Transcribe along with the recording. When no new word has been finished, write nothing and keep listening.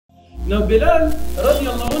Now Bilal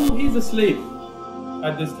radiallahu anhu, he's a slave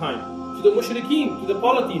at this time to the mushrikeen, to the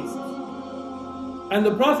polytheists. And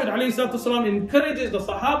the Prophet ﷺ encourages the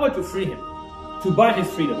Sahaba to free him, to buy his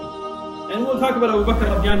freedom. And we'll talk about Abu Bakr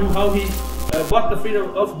radiallahu anhu, how he bought the freedom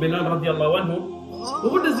of Bilal radiallahu anhu.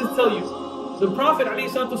 But what does this tell you? The Prophet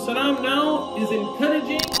ﷺ now is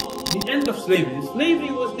encouraging the end of slavery.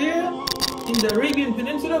 Slavery was there in the Arabian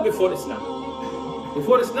Peninsula before Islam.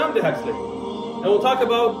 Before Islam they had slavery. And we'll talk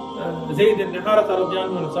about Zayd ibn Haritha radiallahu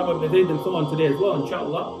anhu and Usama ibn Zayd and so on today as well,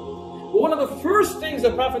 inshallah. But one of the first things the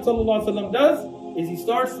Prophet ﷺ does is he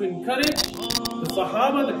starts to encourage the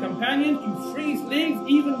Sahaba, the companions, to free slaves,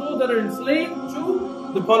 even though that are enslaved to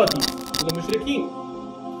the polytheists, to the mushrikeen.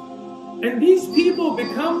 And these people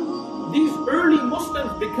become, these early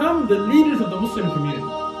Muslims become the leaders of the Muslim community.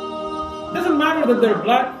 It doesn't matter that they're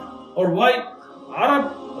black or white,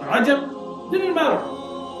 Arab or Ajam, didn't matter.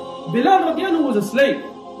 Bilal radiallahu was a slave.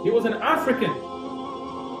 He was an African.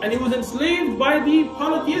 And he was enslaved by the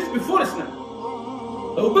polytheists before Islam.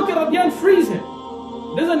 Abu Bakr radiallahu frees him.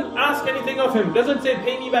 Doesn't ask anything of him. Doesn't say,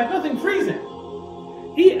 pay me back. Nothing. Frees him.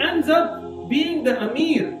 He ends up being the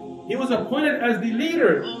Amir. He was appointed as the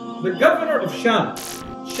leader, the governor of Sham.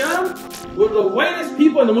 Sham were the whitest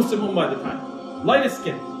people in the Muslim Ummah at the time. Lightest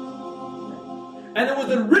skin. And it was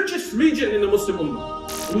the richest region in the Muslim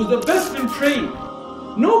Ummah. It was the best in trade.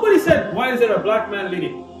 Nobody said, why is there a black man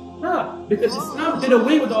leading? Because Islam did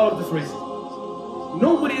away with all of this racism.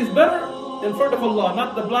 Nobody is better in front of Allah.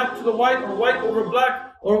 Not the black to the white, or white over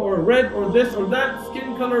black, or red, or this or that,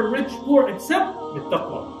 skin color, rich, poor, except with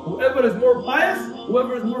taqwa. Whoever is more pious,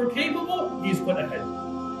 whoever is more capable, he's put ahead.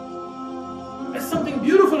 That's something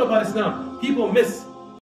beautiful about Islam. People miss.